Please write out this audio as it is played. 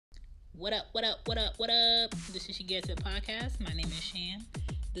What up, what up, what up, what up? This is She Gets It podcast. My name is Shan.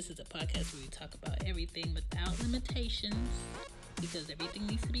 This is a podcast where we talk about everything without limitations because everything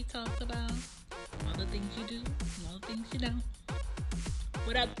needs to be talked about. All the things you do and all the things you don't.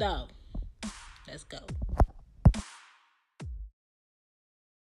 What up, though? Let's go.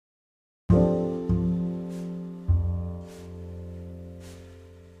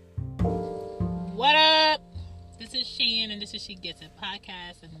 What up? This is Shan, and this is She Gets It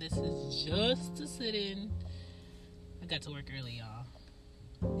podcast, and this is just a sit-in. I got to work early, y'all.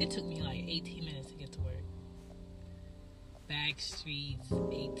 It took me like 18 minutes to get to work. Back streets,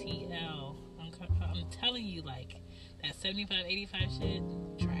 ATL. I'm telling you, like, that 75, 85 shit,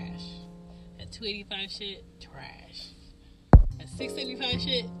 trash. That 285 shit, trash. That 675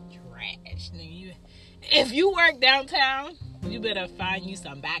 shit, trash. Nigga, if you work downtown, you better find you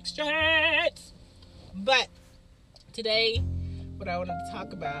some back streets. But today, what I wanted to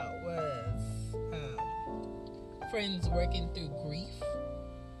talk about was friends working through grief.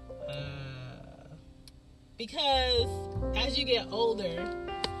 Because as you get older,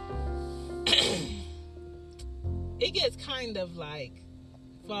 it gets kind of like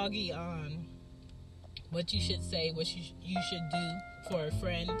foggy on what you should say, what you should do for a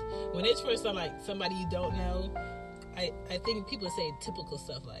friend. When it's for somebody you don't know, I think people say typical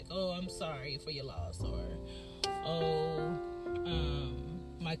stuff like, oh, I'm sorry for your loss, or oh,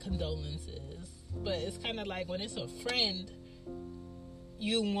 my condolences. But it's kind of like when it's a friend,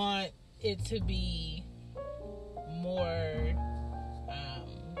 you want it to be more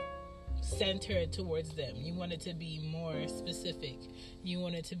centered towards them. You want it to be more specific. You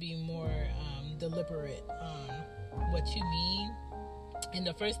want it to be more deliberate on what you mean. And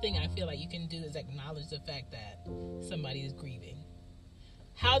the first thing I feel like you can do is acknowledge the fact that somebody is grieving.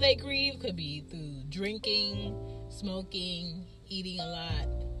 How they grieve could be through drinking, smoking, eating a lot,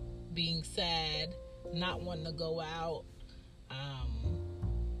 being sad, not wanting to go out,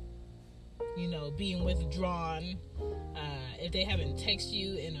 being withdrawn. If they haven't texted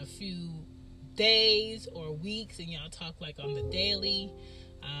you in a few days or weeks and y'all talk like on the daily,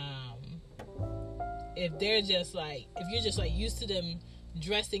 if you're just like used to them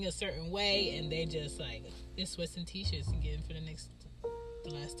dressing a certain way and they're just like in sweats and t-shirts again for the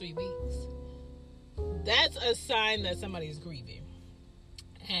last 3 weeks, that's a sign that somebody's grieving.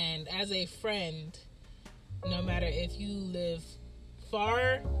 And as a friend, no matter if you live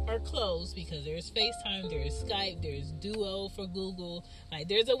far or close, because there's FaceTime, there's Skype, there's Duo for Google, like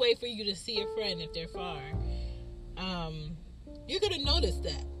there's a way for you to see a friend if they're far, you're gonna notice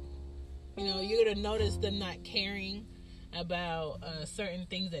that. You're gonna notice them not caring about certain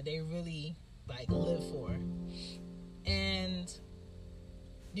things that they really like live for, and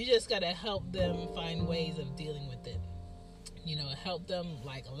you just gotta help them find ways of dealing with it. Help them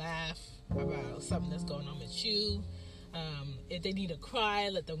like laugh about something that's going on with you. If they need to cry,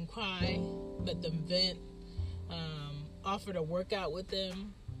 let them cry, let them vent. Offer to work out with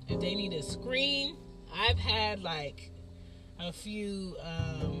them. If they need to scream, I've had like a few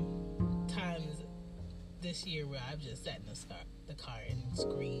times this year where I've just sat in the car and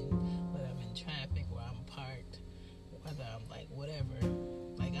screamed, whether I'm in traffic, where I'm parked, whether I'm like whatever.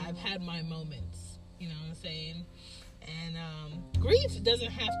 Like I've had my moments, you know what I'm saying? And grief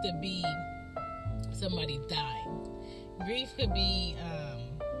doesn't have to be somebody dying. Grief could be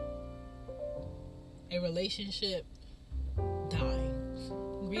a relationship dying.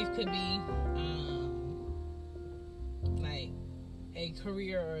 Grief could be like a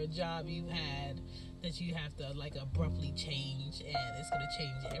career or a job you've had that you have to like abruptly change, and it's going to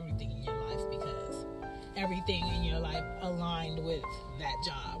change everything in your life because everything in your life aligned with that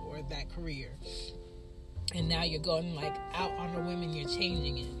job or that career. And now you're going like out on a whim and you're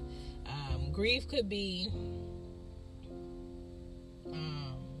changing it. Grief could be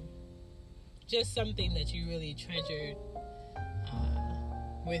just something that you really treasured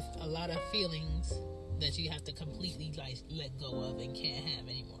with a lot of feelings that you have to completely like let go of and can't have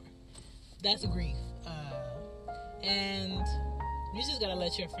anymore. That's grief. And you just gotta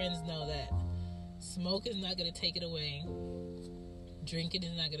let your friends know that smoke is not gonna take it away. Drinking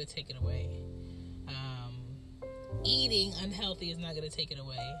is not gonna take it away. Eating unhealthy is not gonna take it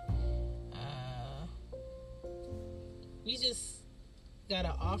away. You just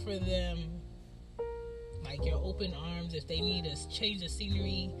gotta offer them like your open arms. If they need to change the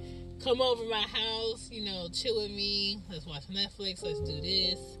scenery, come over my house, chill with me, let's watch Netflix, let's do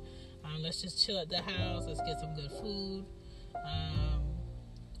this, let's just chill at the house, let's get some good food.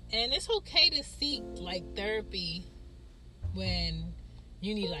 And it's okay to seek like therapy when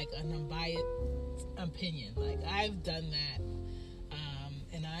you need like an unbiased opinion. Like I've done that,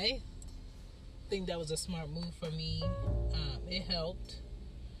 and I think that was a smart move for me. It helped.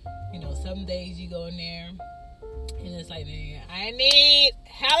 Some days you go in there and it's like, man, I need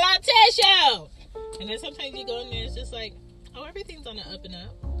halitosis. And then sometimes you go in there, it's just like, oh, everything's on the up and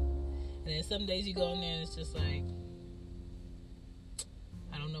up. And then some days you go in there and it's just like,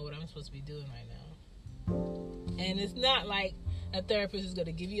 I don't know what I'm supposed to be doing right now. And it's not like a therapist is going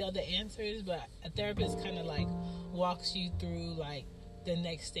to give you all the answers, but a therapist kind of like walks you through like the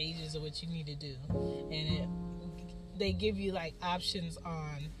next stages of what you need to do. And they give you like options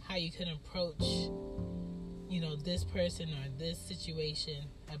on how you can approach, this person or this situation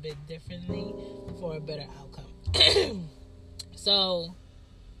a bit differently for a better outcome. So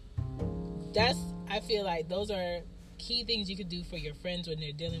I feel like those are key things you could do for your friends when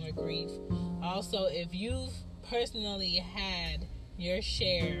they're dealing with grief. Also, if you've personally had your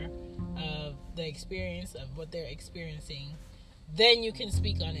share of the experience of what they're experiencing, then you can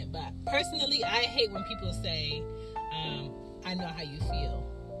speak on it. But personally, I hate when people say, I know how you feel,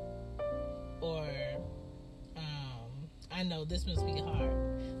 or I know this must be hard.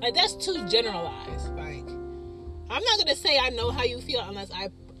 Like, that's too generalized. Like, I'm not going to say I know how you feel unless I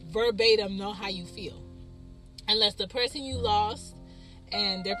verbatim know how you feel. Unless the person you lost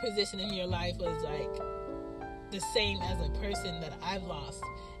and their position in your life was like the same as a person that I've lost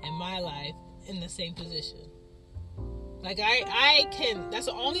in my life in the same position. Like, I can, that's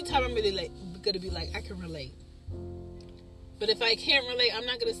the only time I'm really like going to be like, I can relate. But if I can't relate, I'm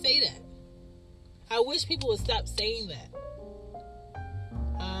not going to say that. I wish people would stop saying that.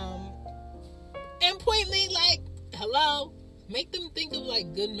 And pointedly, like, hello, make them think of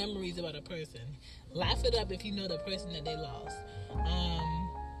like good memories about a person. Laugh it up if you know the person that they lost.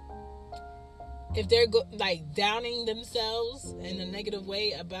 If they're downing themselves in a negative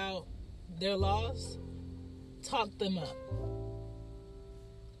way about their loss, talk them up.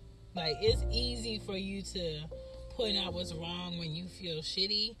 Like, it's easy for you to point out what's wrong when you feel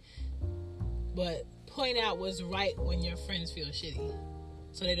shitty, but point out what's right when your friends feel shitty,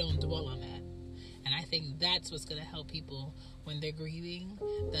 so they don't dwell on that. And I think that's what's going to help people when they're grieving.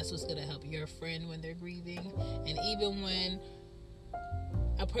 That's what's going to help your friend when they're grieving. And even when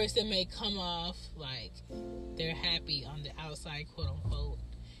a person may come off like they're happy on the outside, quote unquote,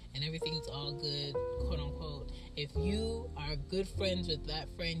 and everything's all good, quote unquote, if you are good friends with that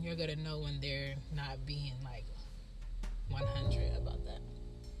friend, you're going to know when they're not being like 100 about that.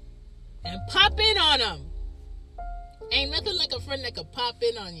 And pop in on them. Ain't nothing like a friend that could pop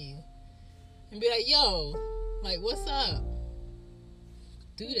in on you and be like, yo, like, what's up?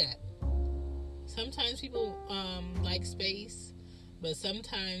 Do that. Sometimes people like space, but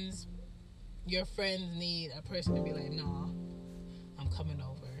sometimes your friends need a person to be like, no, I'm coming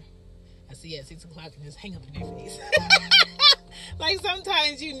over. I see you at 6 o'clock and just hang up in their face. Like,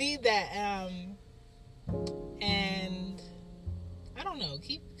 sometimes you need that. And I don't know,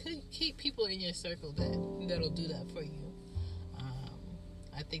 keep people in your circle that'll do that for you.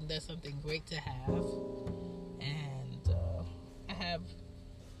 I think that's something great to have, and I have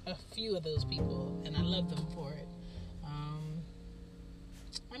a few of those people, and I love them for it.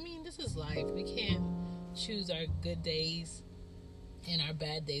 I mean, this is life. We can't choose our good days and our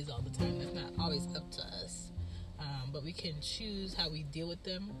bad days all the time. That's not always up to us. But we can choose how we deal with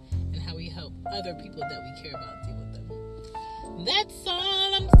them and how we help other people that we care about deal with them. That's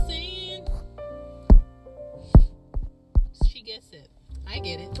all I'm saying. She gets it. I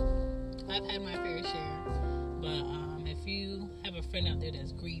get it. I've had my fair share. But if you have a friend out there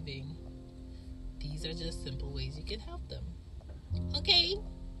that's grieving, these are just simple ways you can help them. Okay,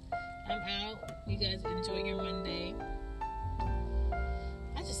 I'm out. You guys enjoy your Monday.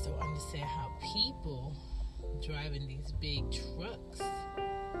 I just don't understand how people driving these big trucks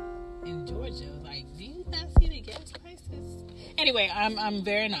in Georgia, like, do you not see the gas prices? Anyway, I'm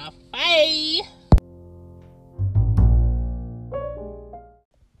veering off. Bye.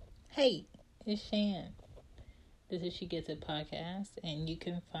 Hey, it's Shan. This is She Gets It podcast, and you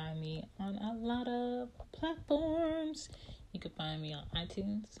can find me on a lot of platforms. You can find me on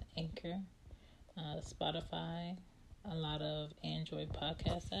iTunes, Anchor, Spotify, a lot of Android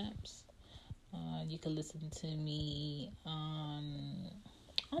podcast apps. You can listen to me on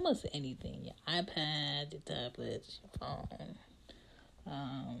almost anything. Your iPad, your tablet, your phone.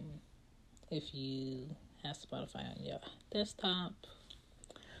 If you have Spotify on your desktop,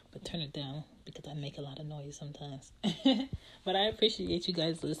 but turn it down because I make a lot of noise sometimes. But I appreciate you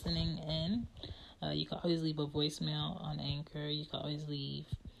guys listening in. You can always leave a voicemail on Anchor. You can always leave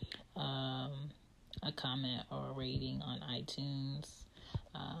a comment or a rating on iTunes.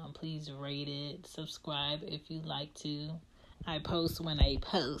 Please rate it. Subscribe if you'd like to. I post when I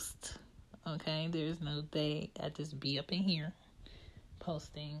post. Okay, there's no day I just be up in here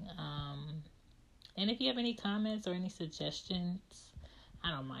posting. And if you have any comments or any suggestions,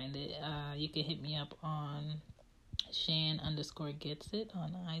 I don't mind it. You can hit me up on Shan_gets it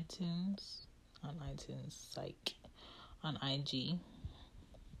on iTunes. Psych. On IG.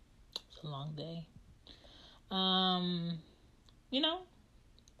 It's a long day. I'm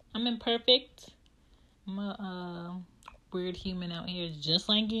imperfect. I'm a weird human out here just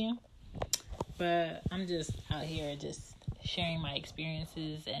like you. But I'm just out here just sharing my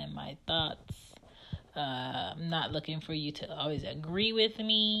experiences and my thoughts. I'm not looking for you to always agree with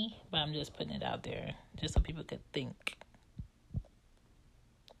me, but I'm just putting it out there just so people could think.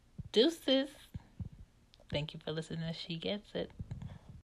 Deuces. Thank you for listening to She Gets It.